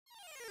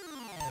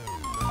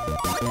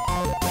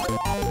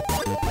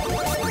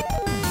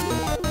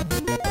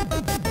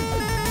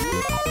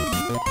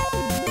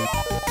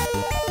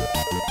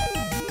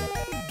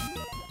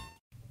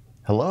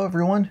Hello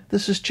everyone,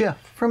 this is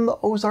Jeff from the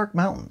Ozark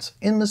Mountains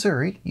in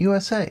Missouri,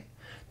 USA.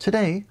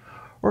 Today,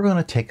 we're going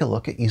to take a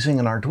look at using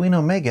an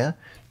Arduino Mega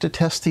to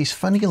test these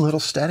funny little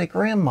static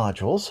RAM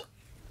modules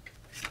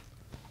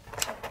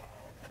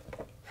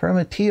from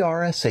a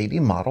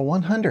TRS-80 Model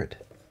 100.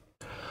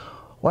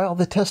 While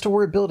the tester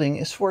we're building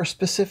is for a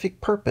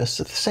specific purpose,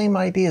 the same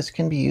ideas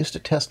can be used to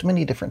test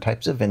many different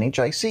types of vintage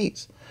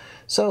ICs.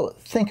 So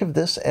think of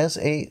this as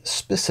a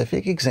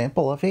specific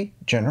example of a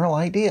general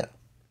idea.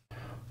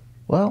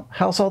 Well,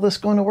 how's all this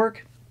going to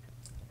work?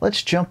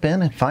 Let's jump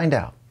in and find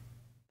out.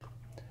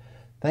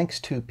 Thanks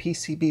to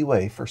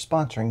PCBWay for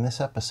sponsoring this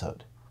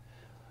episode.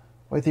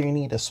 Whether you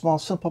need a small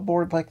simple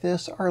board like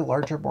this or a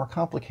larger, more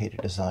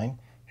complicated design,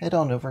 head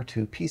on over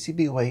to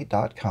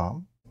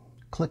PCBWay.com,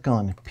 click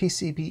on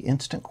PCB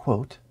Instant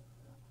Quote,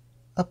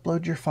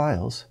 upload your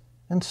files,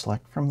 and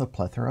select from the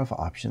plethora of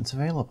options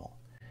available.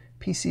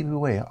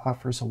 PCBWay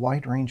offers a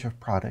wide range of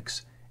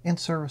products and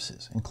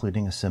services,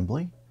 including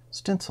assembly,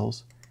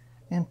 stencils,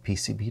 and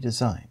PCB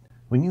design.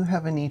 When you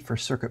have a need for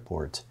circuit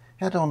boards,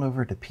 head on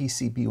over to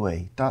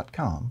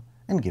PCBWay.com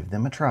and give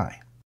them a try.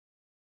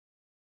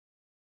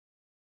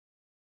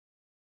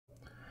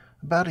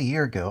 About a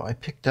year ago, I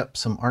picked up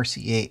some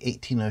RCA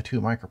 1802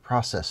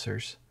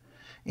 microprocessors,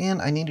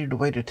 and I needed a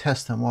way to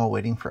test them while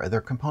waiting for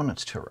other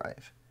components to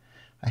arrive.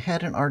 I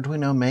had an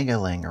Arduino Mega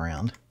laying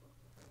around,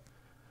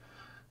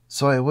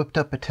 so I whipped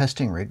up a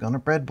testing rig on a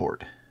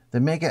breadboard.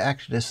 The Mega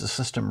acted as the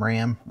system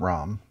RAM,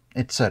 ROM,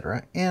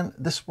 etc., and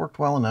this worked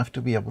well enough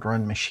to be able to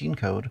run machine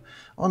code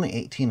on the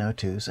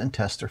 1802s and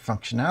test their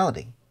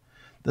functionality.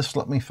 This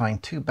let me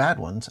find 2 bad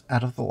ones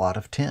out of the lot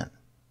of 10.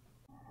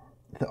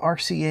 The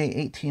RCA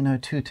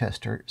 1802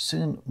 tester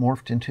soon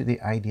morphed into the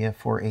idea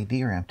for a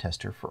DRAM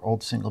tester for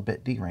old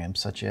single-bit DRAM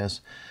such as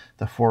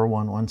the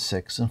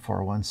 4116 and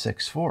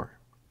 4164.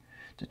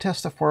 To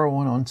test the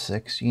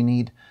 4116, you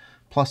need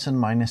plus and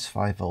minus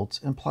 5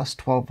 volts and plus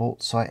 12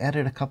 volts, so I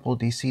added a couple of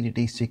DC to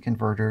DC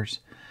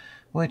converters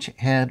which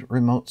had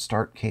remote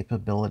start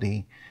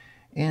capability,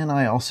 and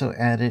I also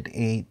added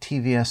a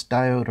TVS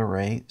diode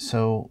array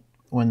so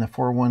when the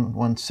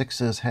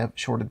 4116s have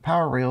shorted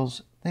power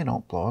rails, they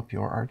don't blow up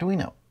your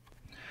Arduino.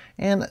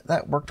 And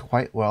that worked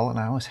quite well and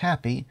I was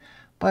happy,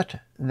 but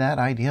that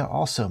idea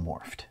also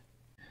morphed.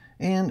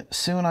 And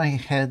soon I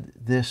had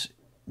this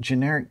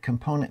generic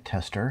component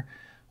tester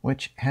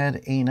which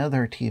had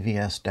another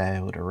TVS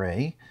diode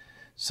array,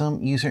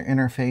 some user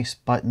interface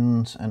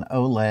buttons, an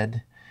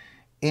OLED,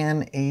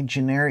 and a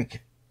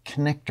generic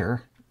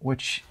connector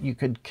which you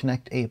could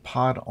connect a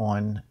pod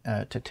on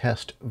to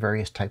test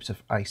various types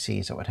of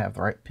ICs that would have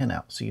the right pin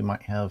out. So you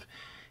might have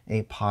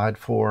a pod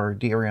for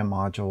DRAM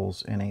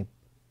modules and a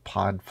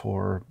pod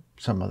for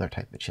some other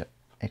type of chip,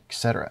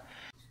 etc.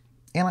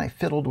 And I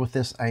fiddled with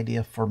this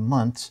idea for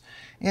months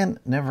and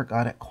never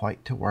got it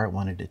quite to where I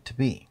wanted it to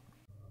be.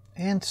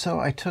 And so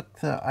I took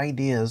the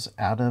ideas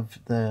out of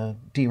the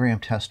DRAM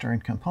tester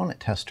and component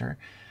tester,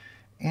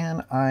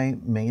 and I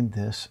made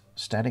this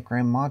static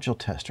RAM module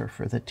tester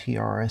for the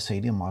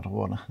TRS-80 Model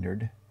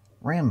 100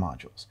 RAM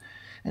modules.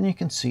 And you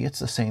can see it's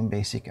the same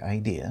basic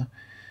idea.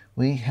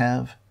 We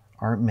have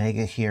our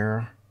Mega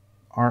here,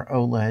 our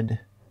OLED,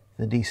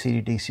 the DC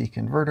to DC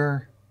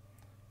converter,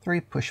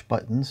 3 push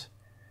buttons,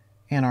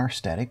 and our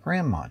static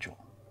RAM module.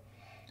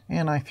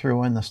 And I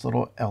threw in this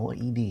little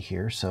LED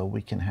here so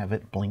we can have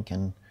it blink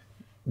and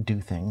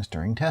do things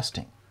during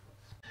testing.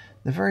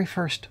 The very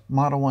first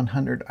Model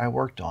 100 I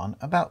worked on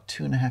about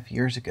 2.5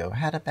 years ago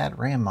had a bad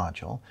RAM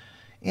module,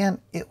 and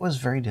it was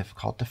very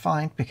difficult to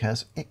find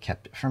because it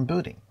kept it from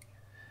booting.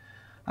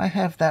 I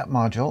have that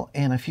module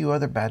and a few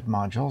other bad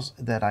modules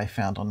that I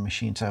found on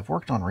machines I've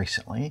worked on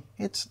recently.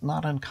 It's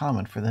not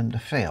uncommon for them to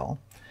fail,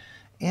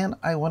 and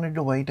I wanted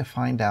a way to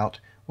find out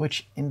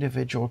which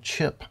individual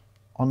chip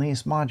on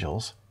these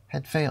modules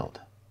had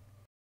failed.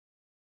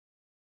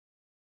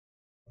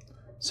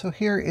 So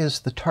here is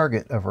the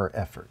target of our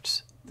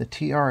efforts, the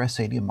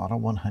TRS-80 Model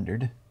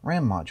 100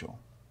 RAM module.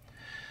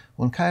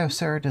 When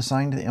Kyocera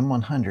designed the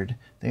M100,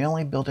 they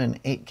only built an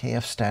 8K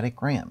of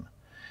static RAM.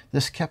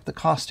 This kept the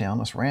cost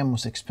down as RAM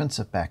was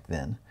expensive back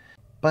then,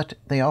 but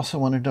they also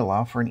wanted to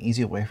allow for an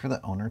easy way for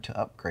the owner to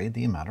upgrade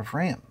the amount of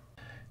RAM.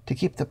 To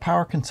keep the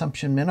power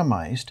consumption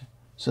minimized,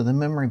 so the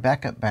memory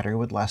backup battery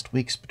would last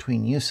weeks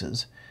between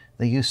uses,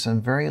 they used some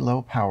very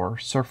low power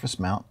surface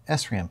mount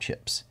SRAM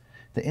chips.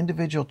 The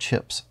individual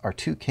chips are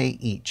 2K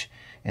each,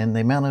 and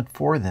they mounted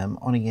 4 of them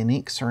on a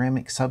unique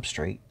ceramic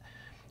substrate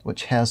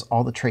which has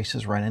all the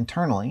traces run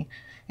internally,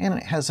 and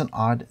it has an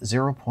odd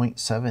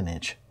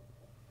 0.7-inch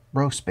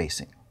row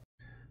spacing.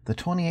 The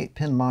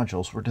 28-pin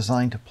modules were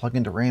designed to plug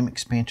into RAM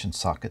expansion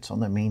sockets on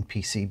the main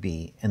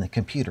PCB, and the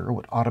computer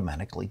would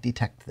automatically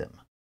detect them.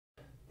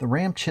 The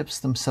RAM chips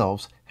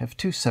themselves have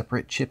 2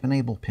 separate chip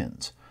enable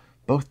pins.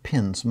 Both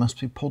pins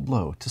must be pulled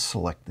low to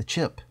select the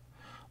chip.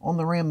 On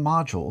the RAM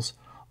modules,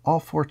 All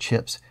 4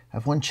 chips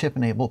have one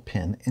chip-enabled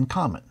pin in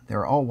common.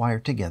 They're all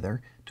wired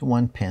together to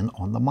one pin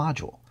on the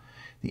module.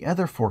 The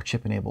other 4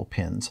 chip-enabled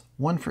pins,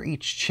 one for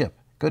each chip,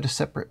 go to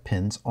separate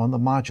pins on the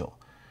module.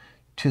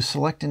 To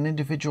select an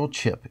individual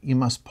chip, you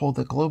must pull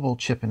the global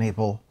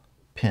chip-enable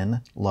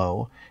pin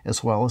low,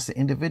 as well as the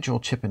individual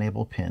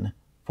chip-enable pin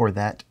for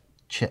that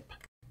chip.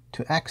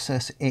 To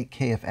access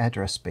 8K of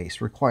address space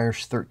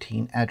requires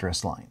 13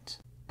 address lines,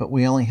 but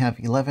we only have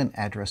 11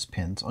 address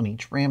pins on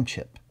each RAM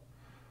chip.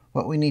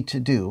 What we need to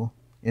do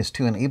is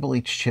to enable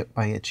each chip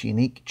by its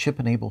unique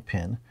chip-enable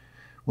pin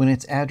when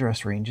its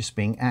address range is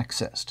being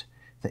accessed.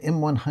 The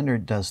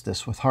M100 does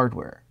this with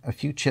hardware. A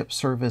few chips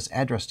serve as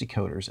address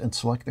decoders and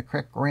select the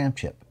correct RAM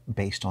chip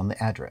based on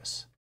the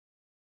address.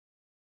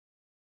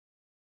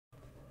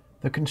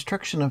 The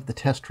construction of the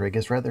test rig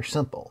is rather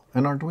simple,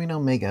 an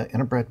Arduino Mega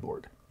and a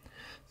breadboard.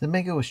 The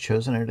Mega was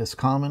chosen as it is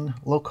common,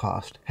 low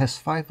cost, has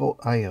 5-volt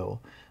I/O,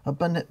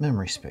 abundant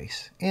memory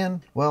space,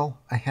 and, well,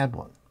 I had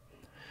one.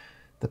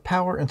 The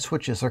power and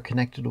switches are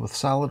connected with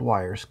solid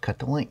wires cut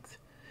to length.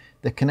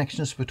 The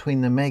connections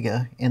between the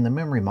Mega and the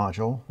memory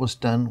module was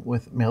done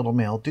with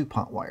male-to-male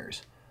DuPont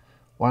wires.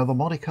 While the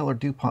multicolored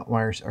DuPont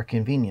wires are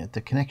convenient,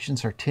 the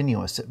connections are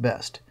tenuous at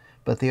best,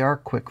 but they are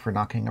quick for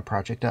knocking a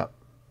project up.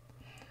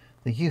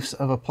 The use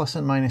of a plus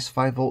and minus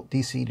 5-volt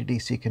DC to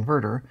DC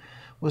converter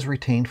was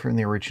retained from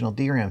the original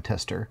DRAM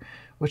tester,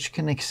 which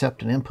can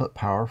accept an input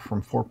power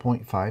from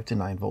 4.5 to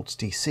 9 volts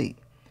DC.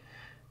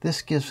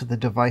 This gives the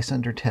device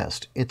under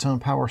test its own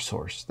power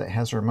source that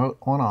has remote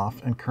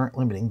on-off and current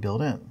limiting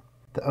built in.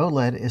 The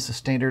OLED is a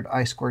standard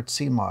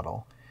I2C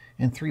model,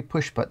 and 3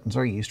 push buttons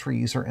are used for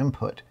user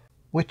input,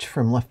 which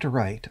from left to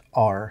right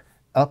are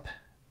up,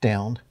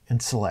 down,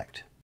 and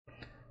select.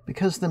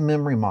 Because the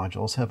memory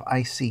modules have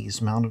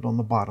ICs mounted on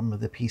the bottom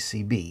of the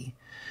PCB,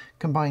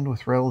 combined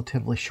with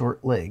relatively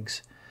short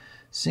legs,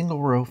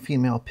 single-row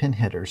female pin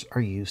headers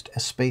are used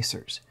as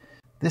spacers.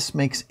 This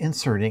makes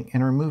inserting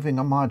and removing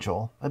a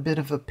module a bit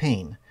of a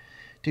pain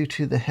due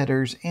to the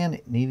headers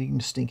and needing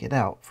to sneak it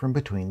out from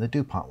between the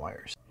DuPont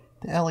wires.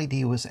 The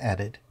LED was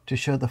added to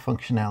show the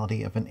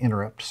functionality of an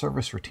interrupt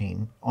service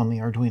routine on the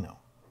Arduino.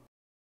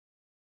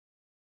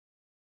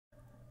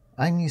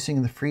 I'm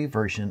using the free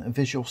version of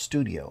Visual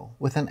Studio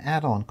with an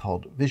add-on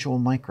called Visual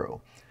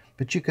Micro,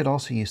 but you could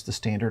also use the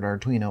standard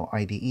Arduino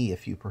IDE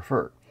if you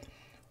prefer.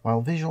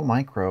 While Visual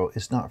Micro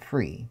is not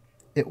free,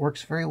 it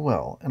works very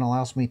well and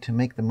allows me to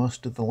make the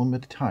most of the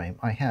limited time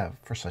I have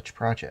for such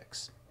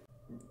projects.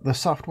 The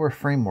software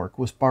framework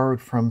was borrowed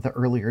from the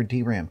earlier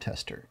DRAM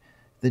tester.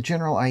 The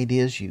general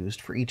ideas used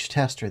for each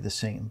test are the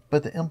same,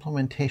 but the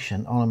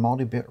implementation on a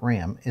multi-bit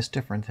RAM is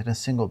different than a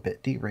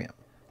single-bit DRAM,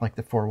 like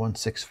the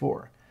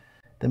 4164.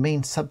 The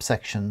main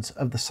subsections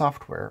of the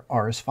software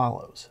are as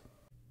follows.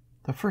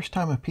 The first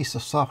time a piece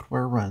of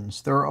software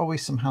runs, there are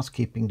always some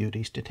housekeeping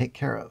duties to take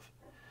care of.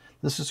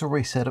 This is where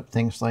we set up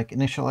things like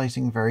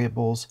initializing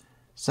variables,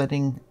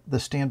 setting the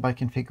standby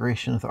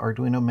configuration of the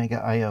Arduino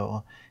Mega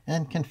I/O,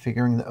 and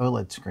configuring the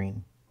OLED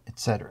screen,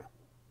 etc.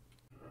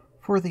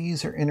 For the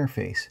user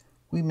interface,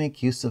 we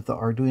make use of the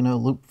Arduino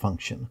loop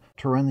function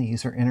to run the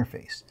user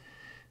interface.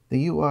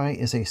 The UI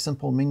is a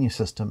simple menu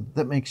system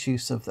that makes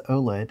use of the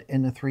OLED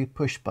and the 3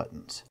 push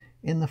buttons.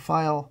 In the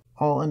file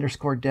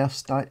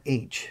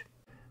all_defs.h,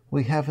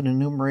 we have an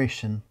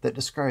enumeration that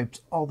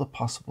describes all the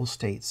possible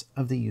states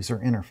of the user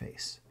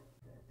interface.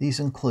 These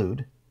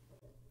include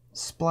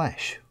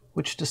Splash,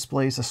 which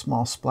displays a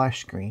small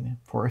splash screen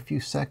for a few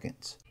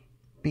seconds.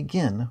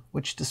 Begin,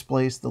 which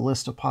displays the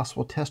list of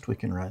possible tests we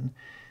can run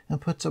and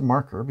puts a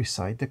marker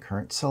beside the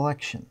current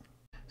selection.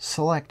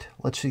 Select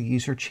lets the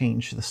user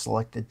change the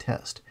selected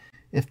test.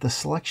 If the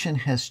selection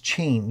has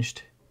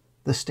changed,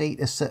 the state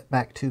is set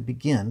back to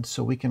begin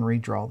so we can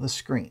redraw the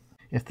screen.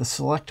 If the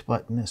select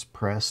button is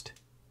pressed,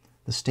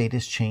 the state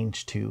is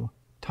changed to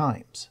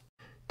times.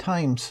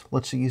 Times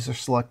lets the user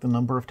select the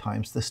number of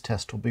times this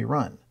test will be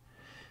run.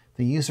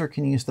 The user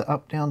can use the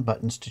up-down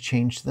buttons to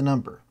change the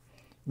number.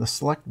 The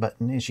select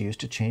button is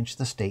used to change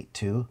the state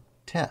to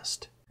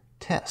test.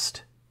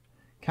 Test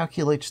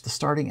calculates the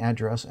starting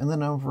address and the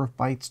number of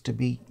bytes to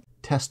be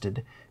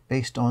tested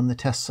based on the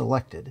test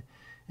selected,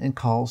 and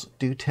calls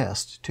do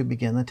test to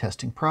begin the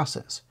testing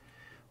process.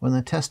 When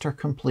the tests are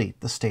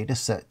complete, the state is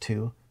set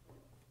to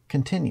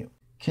continue.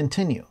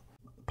 Continue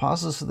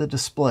pauses the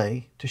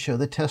display to show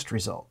the test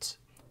results.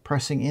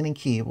 Pressing any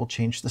key will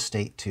change the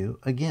state to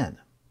again.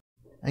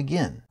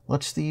 Again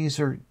lets the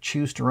user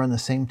choose to run the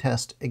same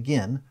test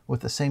again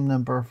with the same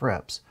number of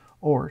reps,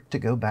 or to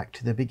go back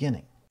to the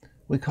beginning.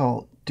 We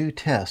call do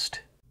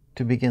test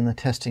to begin the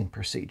testing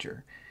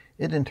procedure.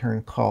 It in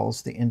turn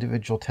calls the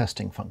individual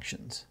testing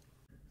functions.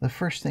 The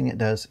first thing it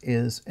does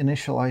is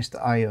initialize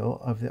the I/O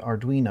of the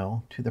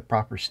Arduino to the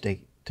proper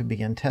state to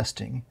begin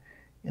testing,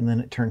 and then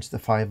it turns the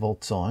 5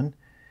 volts on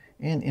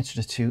and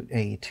institute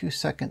a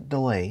 2-second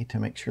delay to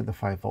make sure the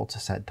 5 volts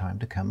has had time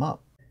to come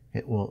up.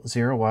 It will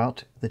zero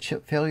out the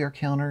chip failure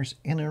counters,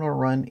 and it will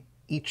run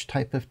each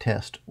type of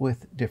test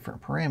with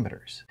different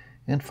parameters.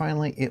 And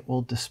finally, it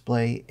will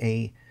display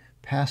a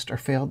passed or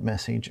failed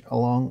message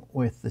along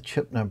with the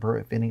chip number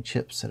of any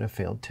chips that have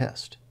failed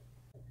test.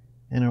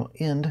 And it'll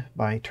end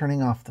by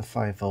turning off the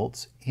 5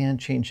 volts and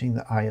changing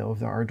the I/O of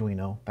the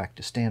Arduino back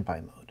to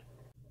standby mode.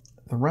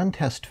 The run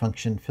test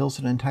function fills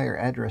an entire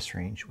address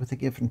range with a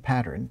given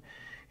pattern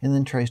and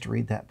then tries to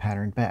read that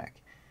pattern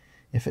back.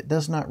 If it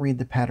does not read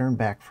the pattern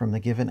back from the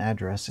given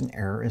address, an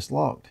error is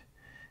logged.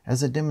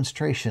 As a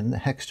demonstration, the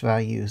hex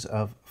values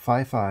of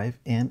 55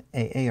 and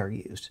AA are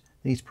used.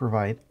 These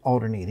provide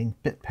alternating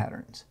bit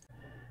patterns.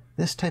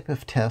 This type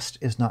of test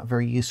is not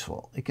very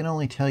useful. It can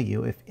only tell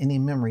you if any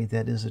memory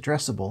that is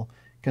addressable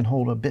can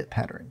hold a bit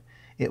pattern.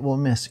 It will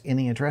miss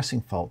any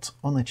addressing faults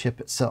on the chip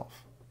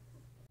itself.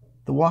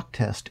 The walk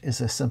test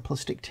is a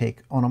simplistic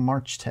take on a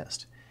march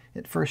test.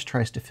 It first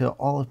tries to fill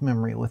all of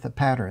memory with a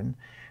pattern,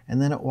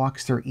 and then it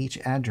walks through each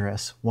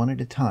address one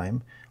at a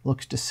time,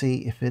 looks to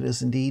see if it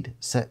is indeed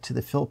set to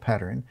the fill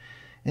pattern,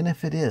 and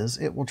if it is,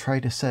 it will try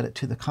to set it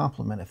to the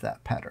complement of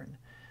that pattern.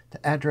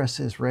 The address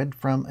is read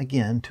from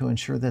again to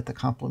ensure that the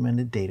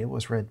complemented data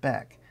was read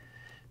back.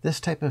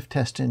 This type of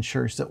test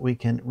ensures that we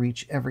can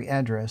reach every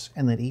address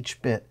and that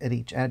each bit at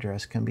each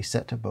address can be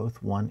set to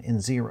both 1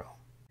 and 0.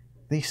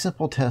 These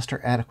simple tests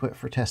are adequate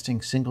for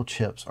testing single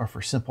chips or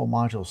for simple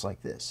modules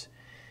like this.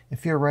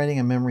 If you're writing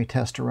a memory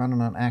test to run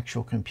on an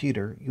actual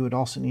computer, you would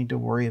also need to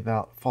worry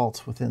about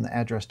faults within the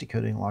address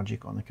decoding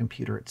logic on the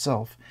computer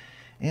itself,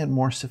 and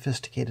more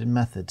sophisticated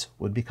methods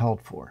would be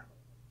called for.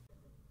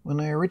 When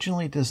I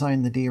originally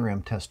designed the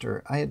DRAM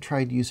tester, I had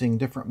tried using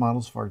different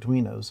models of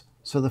Arduinos,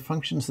 so the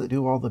functions that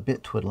do all the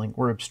bit twiddling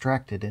were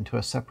abstracted into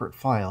a separate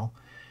file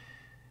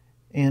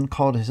and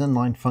called as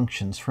inline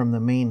functions from the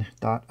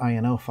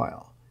main.ino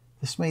file.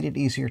 This made it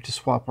easier to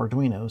swap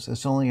Arduinos,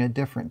 as only a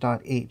different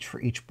 .h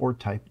for each board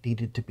type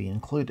needed to be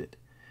included.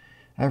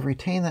 I've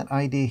retained that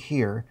idea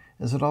here,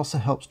 as it also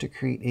helps to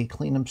create a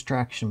clean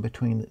abstraction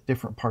between the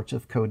different parts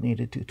of code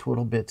needed to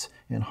twiddle bits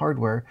in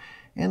hardware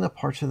and the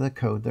parts of the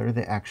code that are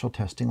the actual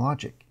testing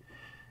logic.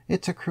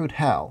 It's a crude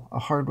HAL, a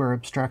hardware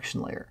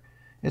abstraction layer.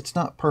 It's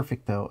not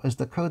perfect though, as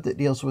the code that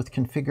deals with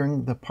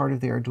configuring the part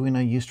of the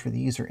Arduino used for the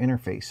user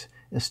interface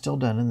is still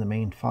done in the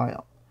main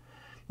file.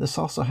 This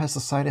also has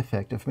the side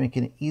effect of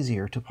making it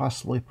easier to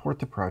possibly port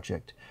the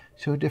project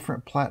to a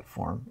different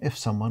platform if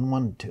someone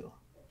wanted to.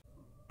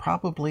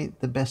 Probably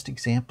the best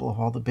example of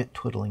all the bit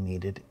twiddling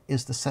needed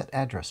is the set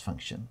address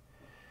function.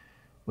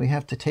 We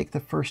have to take the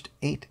first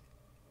 8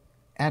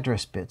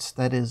 address bits,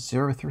 that is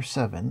 0 through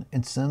 7,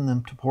 and send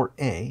them to port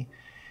A,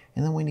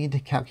 and then we need to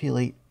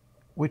calculate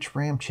which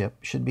RAM chip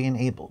should be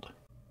enabled.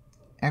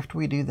 After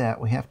we do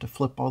that, we have to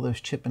flip all those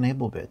chip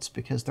enable bits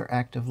because they're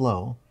active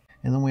low,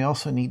 and then we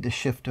also need to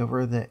shift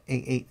over the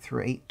A8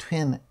 through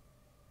A10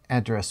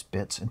 address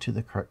bits into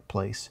the correct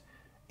place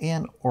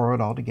and OR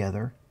it all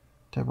together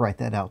to write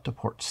that out to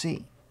port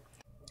C.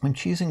 I'm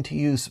choosing to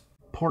use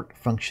port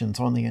functions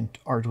on the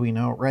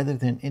Arduino rather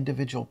than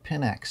individual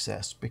pin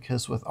access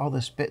because with all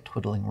this bit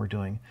twiddling we're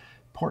doing,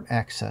 port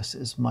access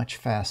is much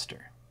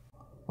faster.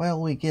 While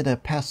we get a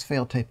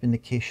pass-fail type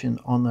indication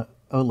on the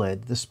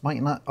OLED, this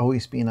might not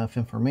always be enough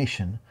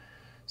information,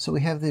 so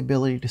we have the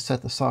ability to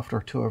set the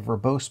software to a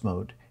verbose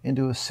mode and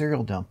do a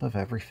serial dump of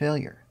every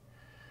failure.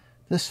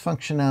 This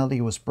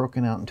functionality was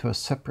broken out into a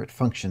separate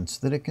function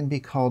so that it can be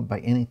called by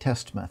any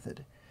test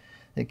method.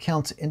 It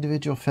counts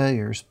individual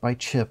failures by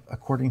chip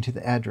according to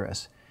the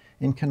address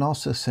and can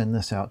also send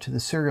this out to the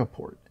serial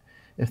port.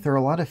 If there are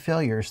a lot of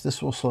failures,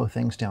 this will slow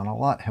things down a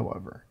lot,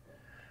 however.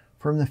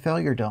 From the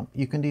failure dump,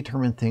 you can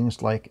determine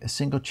things like a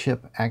single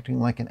chip acting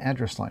like an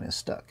address line is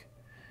stuck.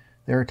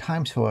 There are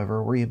times,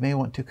 however, where you may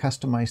want to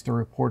customize the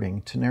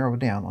reporting to narrow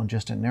down on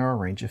just a narrow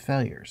range of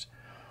failures.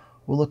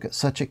 We'll look at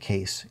such a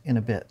case in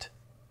a bit.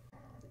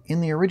 In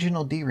the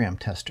original DRAM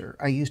tester,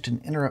 I used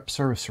an interrupt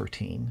service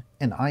routine,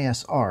 an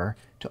ISR,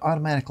 to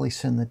automatically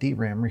send the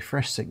DRAM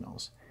refresh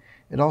signals.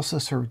 It also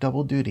served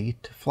double duty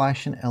to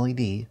flash an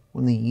LED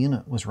when the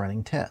unit was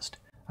running test.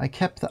 I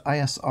kept the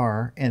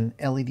ISR and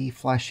LED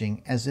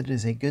flashing as it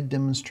is a good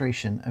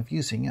demonstration of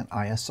using an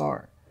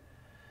ISR.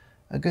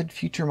 A good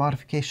future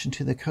modification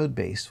to the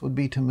codebase would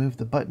be to move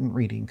the button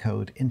reading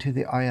code into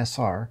the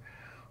ISR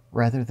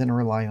rather than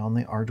rely on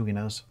the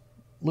Arduino's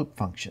loop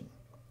function.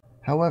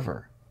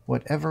 However,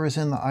 whatever is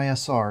in the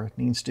ISR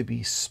needs to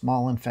be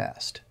small and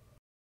fast.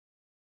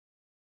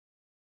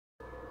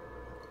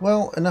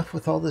 Well, enough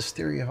with all this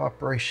theory of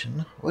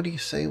operation. What do you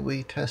say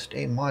we test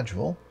a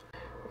module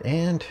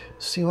and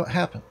see what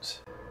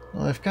happens?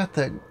 Well, I've got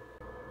the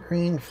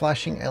green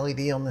flashing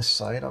LED on this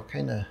side. I'll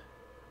kind of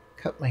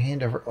cut my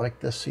hand over it like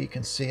this so you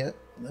can see it.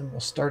 And then we'll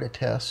start a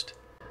test.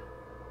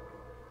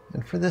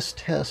 And for this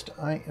test,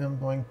 I am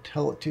going to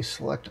tell it to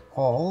select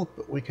all,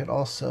 but we could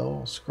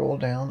also scroll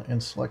down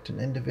and select an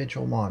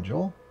individual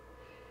module.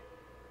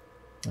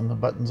 And the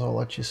buttons will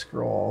let you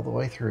scroll all the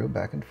way through,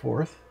 back and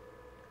forth.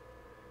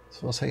 So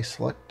we'll say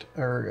select,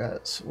 or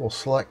we'll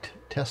select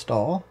test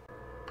all,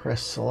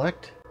 press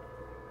select,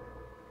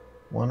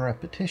 1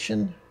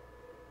 repetition,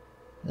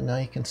 and now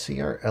you can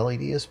see our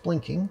LED is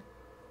blinking,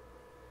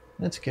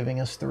 and it's giving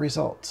us the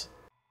results.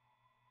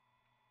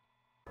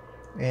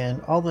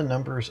 And all the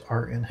numbers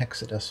are in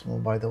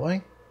hexadecimal, by the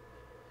way.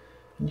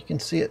 And you can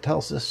see it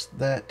tells us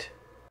that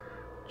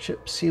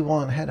chip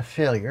C1 had a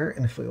failure,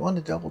 and if we want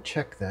to double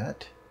check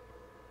that,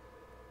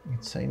 we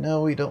can say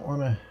no, we don't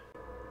want to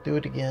do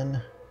it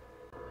again.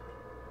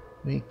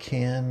 We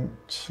can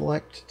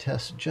select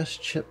test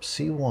just chip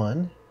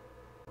C1,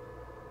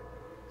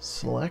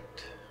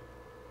 select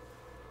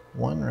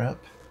one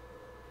rep,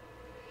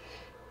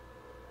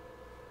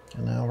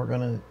 and now we're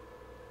going to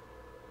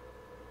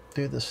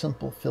do the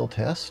simple fill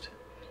test.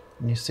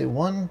 And you see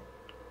one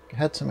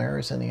had some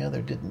errors and the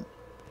other didn't.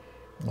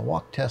 And the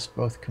walk test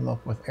both come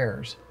up with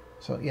errors.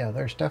 So yeah,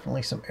 there's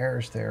definitely some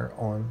errors there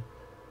on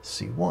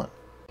C1.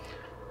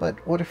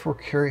 But what if we're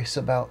curious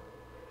about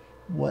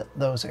what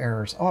those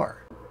errors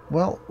are?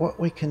 Well, what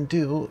we can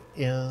do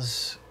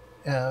is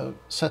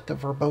set the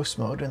verbose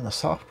mode in the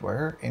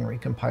software and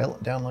recompile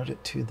it, download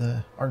it to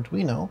the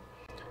Arduino,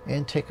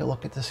 and take a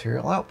look at the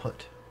serial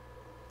output.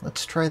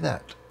 Let's try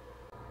that.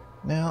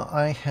 Now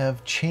I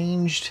have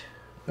changed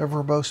the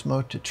verbose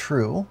mode to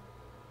true,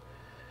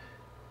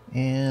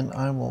 and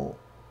I will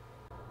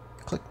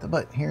click the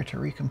button here to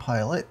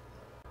recompile it,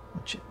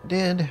 which it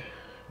did,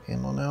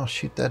 and we'll now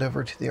shoot that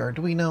over to the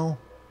Arduino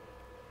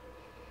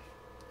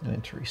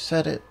and to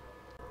reset it.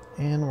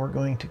 And we're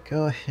going to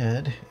go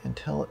ahead and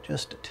tell it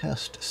just to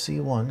test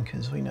C1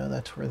 because we know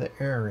that's where the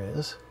error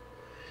is.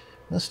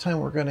 This time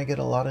we're going to get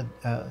a lot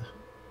of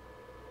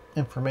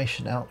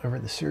information out over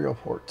the serial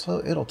port,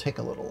 so it'll take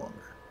a little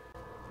longer.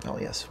 Oh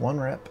yes, one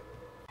rep.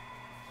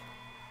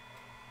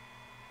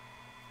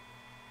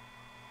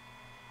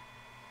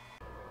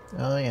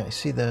 Oh yeah, you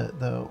see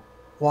the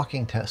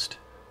walking test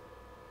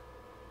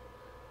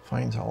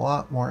finds a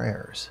lot more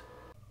errors.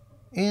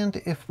 And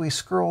if we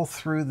scroll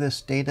through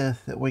this data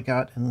that we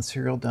got in the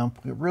serial dump,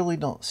 we really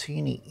don't see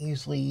any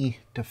easily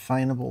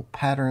definable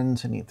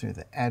patterns in either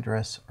the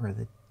address or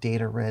the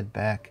data read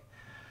back.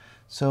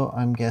 So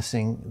I'm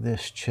guessing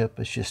this chip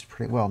is just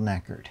pretty well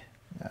knackered.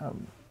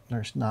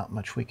 There's not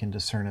much we can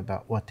discern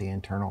about what the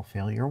internal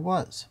failure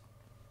was.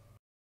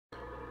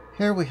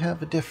 Here we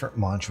have a different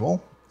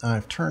module.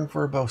 I've turned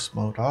verbose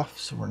mode off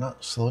so we're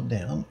not slowed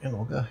down, and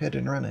we'll go ahead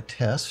and run a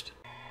test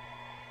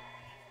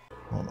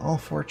on all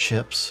 4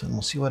 chips, and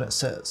we'll see what it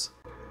says.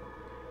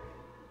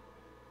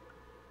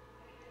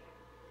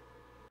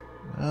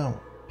 Oh,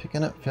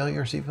 picking up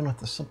failures even with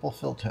the simple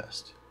fill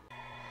test.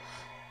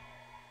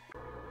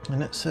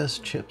 And it says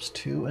chips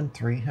 2 and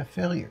 3 have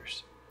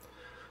failures.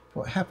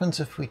 What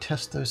happens if we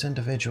test those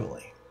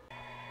individually?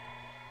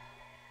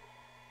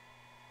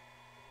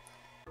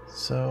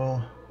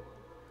 So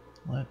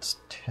let's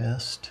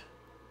test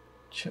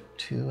chip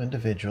 2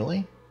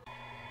 individually.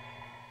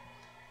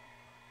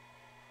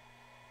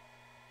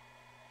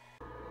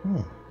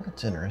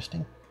 That's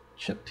interesting.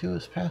 Chip 2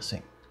 is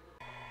passing.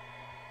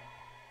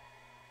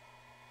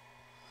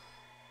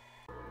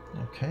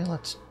 Okay,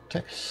 let's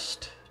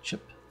test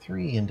chip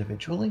 3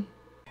 individually.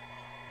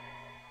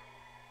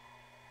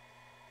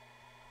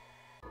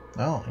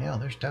 Oh yeah,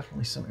 there's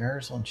definitely some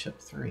errors on chip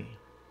 3.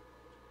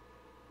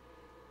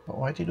 But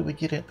why did we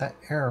get that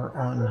error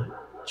on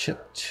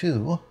chip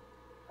 2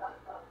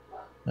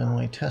 when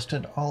we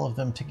tested all of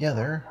them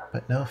together,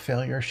 but no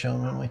failure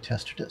shown when we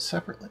tested it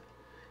separately?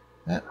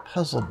 That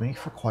puzzled me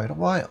for quite a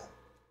while.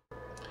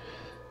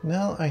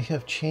 Now I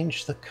have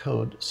changed the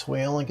code so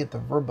we only get the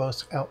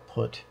verbose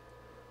output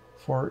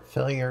for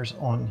failures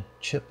on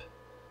chip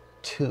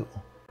 2.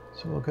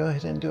 So we'll go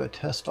ahead and do a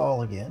test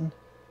all again,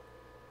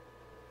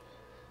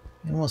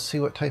 and we'll see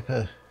what type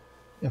of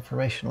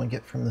information we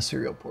get from the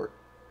serial port.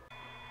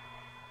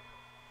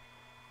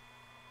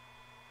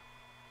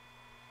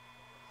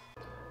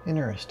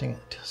 Interesting,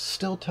 it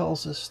still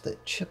tells us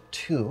that chip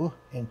 2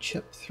 and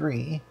chip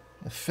 3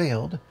 have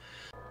failed.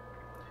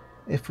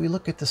 If we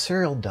look at the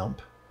serial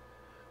dump,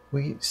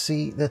 we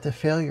see that the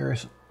failure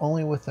is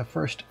only with the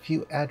first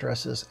few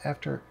addresses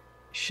after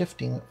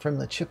shifting from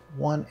the chip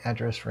 1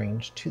 address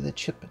range to the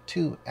chip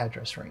 2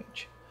 address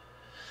range.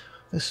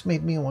 This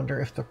made me wonder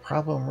if the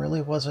problem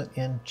really wasn't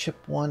in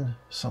chip 1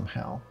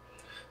 somehow.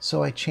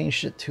 So I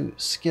changed it to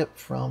skip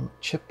from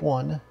chip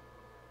 1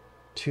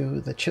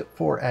 to the chip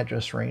 4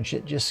 address range.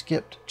 It just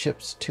skipped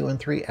chips 2 and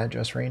 3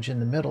 address range in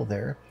the middle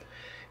there.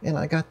 And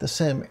I got the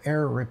same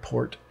error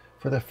report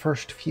for the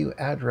first few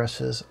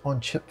addresses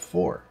on chip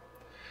 4.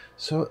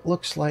 So it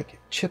looks like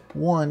chip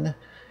 1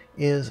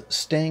 is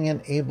staying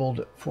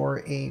enabled for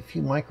a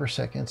few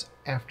microseconds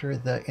after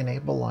the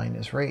enable line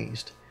is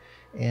raised,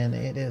 and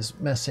it is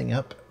messing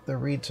up the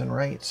reads and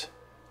writes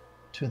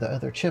to the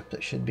other chip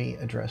that should be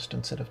addressed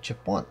instead of chip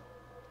 1.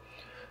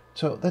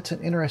 So that's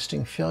an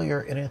interesting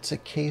failure, and it's a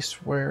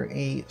case where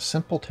a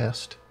simple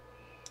test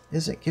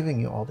isn't giving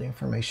you all the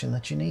information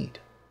that you need.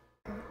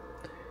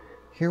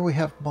 Here we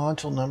have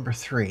module number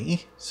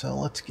 3, so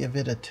let's give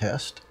it a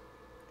test.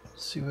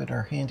 Let's see what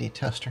our handy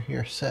tester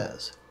here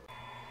says.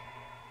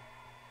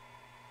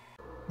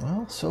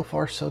 Well, so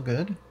far so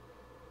good.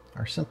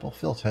 Our simple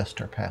fill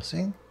tests are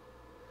passing.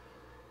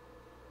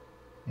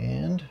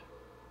 And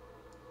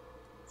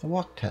The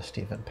walk test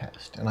even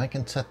passed, and I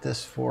can set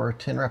this for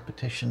 10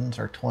 repetitions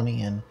or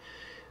 20 and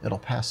it'll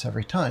pass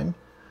every time.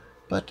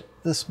 But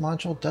this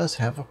module does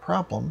have a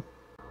problem,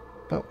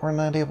 but we're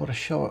not able to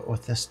show it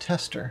with this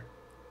tester.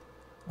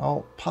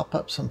 I'll pop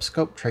up some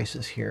scope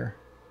traces here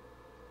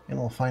and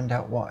we'll find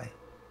out why.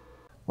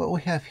 What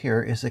we have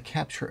here is a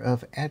capture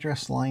of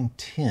address line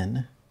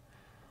 10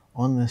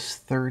 on this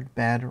third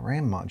bad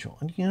RAM module.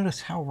 And you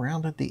notice how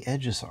rounded the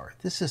edges are.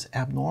 This is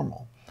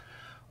abnormal.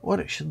 What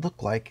it should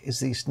look like is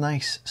these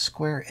nice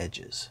square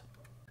edges.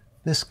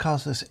 This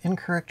causes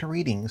incorrect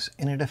readings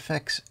and it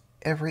affects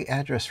every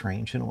address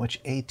range in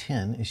which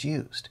A10 is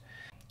used.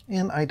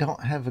 And I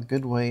don't have a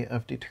good way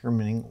of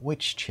determining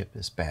which chip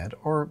is bad,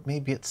 or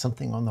maybe it's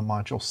something on the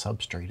module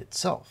substrate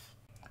itself.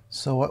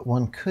 So what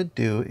one could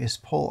do is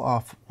pull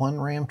off one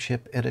RAM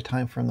chip at a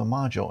time from the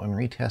module and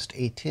retest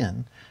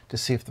A10 to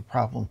see if the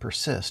problem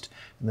persists,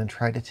 and then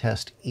try to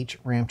test each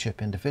RAM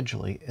chip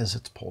individually as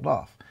it's pulled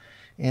off.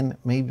 And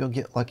maybe you'll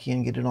get lucky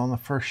and get it on the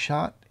first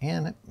shot,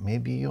 and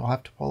maybe you'll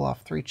have to pull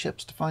off 3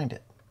 chips to find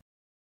it.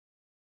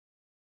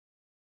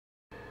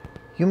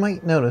 You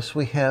might notice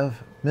we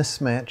have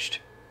mismatched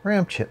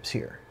RAM chips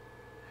here.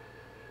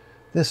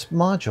 This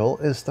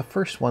module is the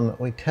first one that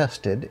we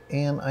tested,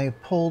 and I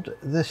pulled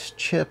this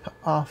chip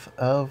off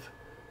of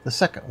the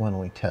second one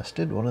we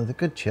tested, one of the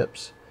good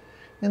chips,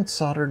 and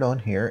soldered on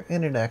here,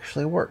 and it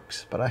actually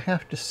works. But I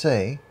have to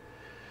say,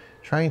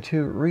 trying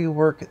to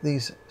rework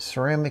these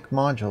ceramic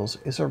modules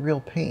is a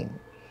real pain.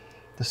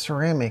 The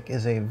ceramic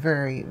is a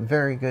very,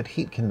 very good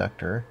heat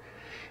conductor,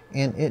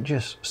 and it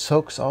just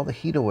soaks all the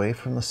heat away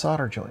from the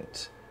solder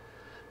joints.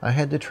 I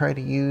had to try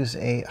to use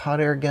a hot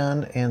air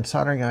gun and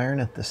soldering iron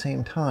at the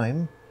same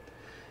time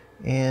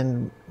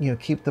and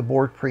keep the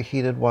board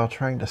preheated while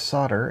trying to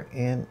solder,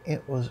 and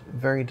it was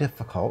very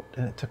difficult,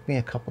 and it took me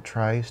a couple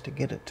tries to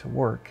get it to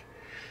work.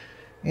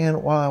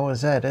 And while I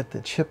was at it,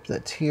 the chip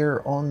that's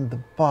here on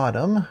the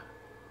bottom,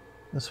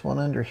 this one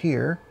under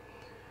here,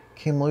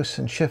 came loose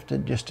and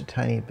shifted just a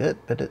tiny bit,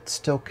 but it's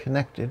still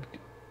connected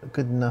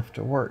good enough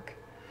to work.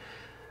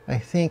 I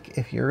think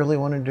if you really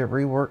wanted to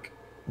rework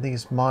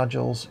these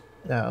modules,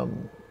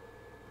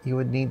 you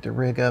would need to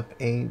rig up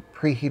a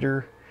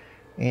preheater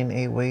and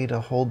a way to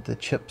hold the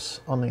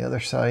chips on the other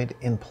side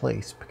in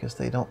place, because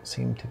they don't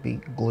seem to be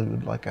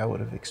glued like I would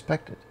have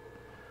expected.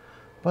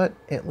 But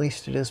at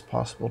least it is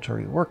possible to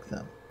rework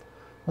them.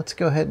 Let's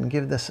go ahead and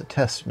give this a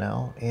test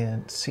now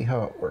and see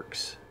how it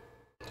works.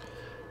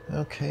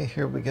 Okay,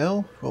 here we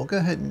go. We'll go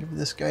ahead and give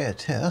this guy a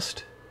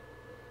test,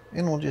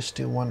 and we'll just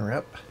do 1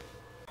 rep.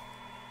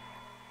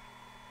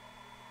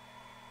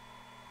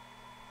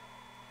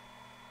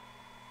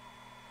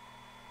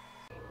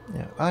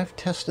 Yeah, I've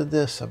tested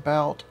this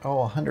about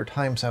 100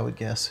 times, I would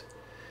guess,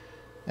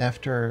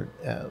 after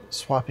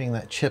swapping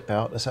that chip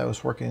out as I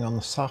was working on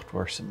the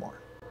software some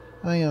more.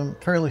 I am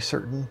fairly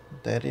certain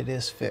that it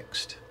is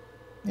fixed,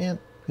 and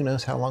who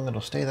knows how long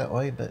it'll stay that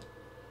way, but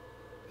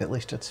at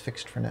least it's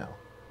fixed for now.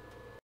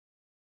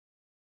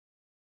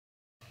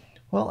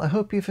 Well, I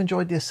hope you've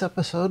enjoyed this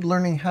episode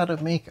learning how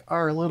to make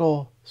our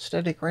little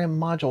static RAM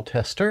module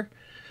tester.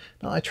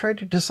 Now, I tried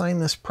to design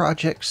this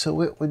project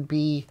so it would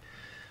be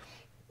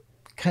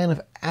kind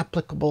of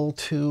applicable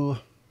to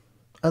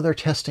other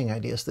testing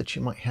ideas that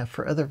you might have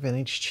for other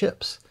vintage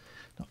chips.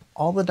 Now,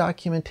 all the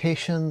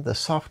documentation, the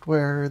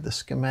software, the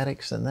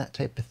schematics, and that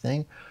type of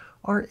thing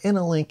are in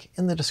a link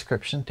in the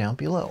description down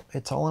below.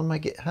 It's all on my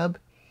GitHub.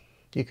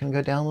 You can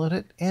go download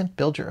it and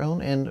build your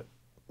own and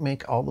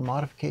make all the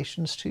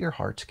modifications to your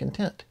heart's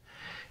content.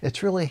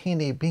 It's really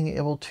handy being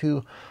able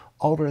to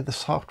alter the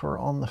software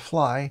on the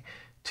fly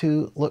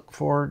to look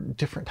for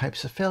different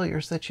types of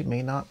failures that you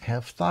may not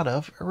have thought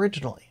of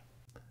originally.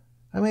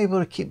 I'm able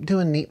to keep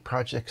doing neat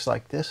projects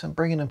like this and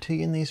bringing them to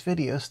you in these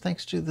videos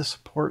thanks to the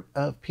support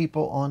of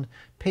people on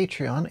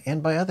Patreon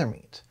and by other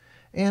means.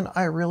 And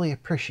I really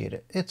appreciate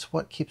it. It's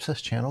what keeps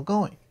this channel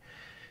going.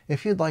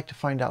 If you'd like to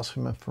find out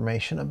some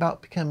information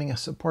about becoming a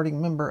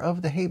supporting member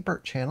of the Hey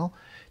Birt channel,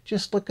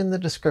 just look in the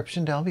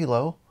description down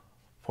below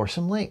for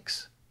some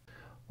links.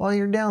 While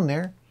you're down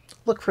there,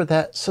 look for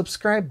that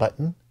subscribe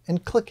button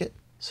and click it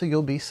so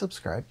you'll be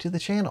subscribed to the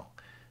channel.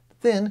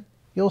 Then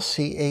you'll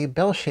see a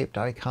bell-shaped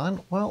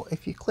icon. Well,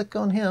 if you click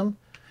on him,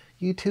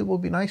 YouTube will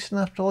be nice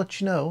enough to let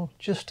you know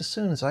just as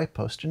soon as I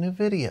post a new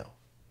video.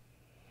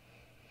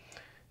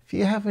 If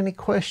you have any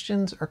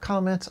questions or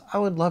comments, I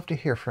would love to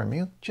hear from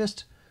you.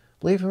 Just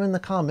leave them in the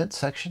comments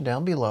section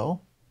down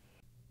below.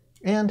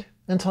 And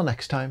until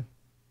next time,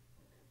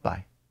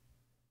 bye.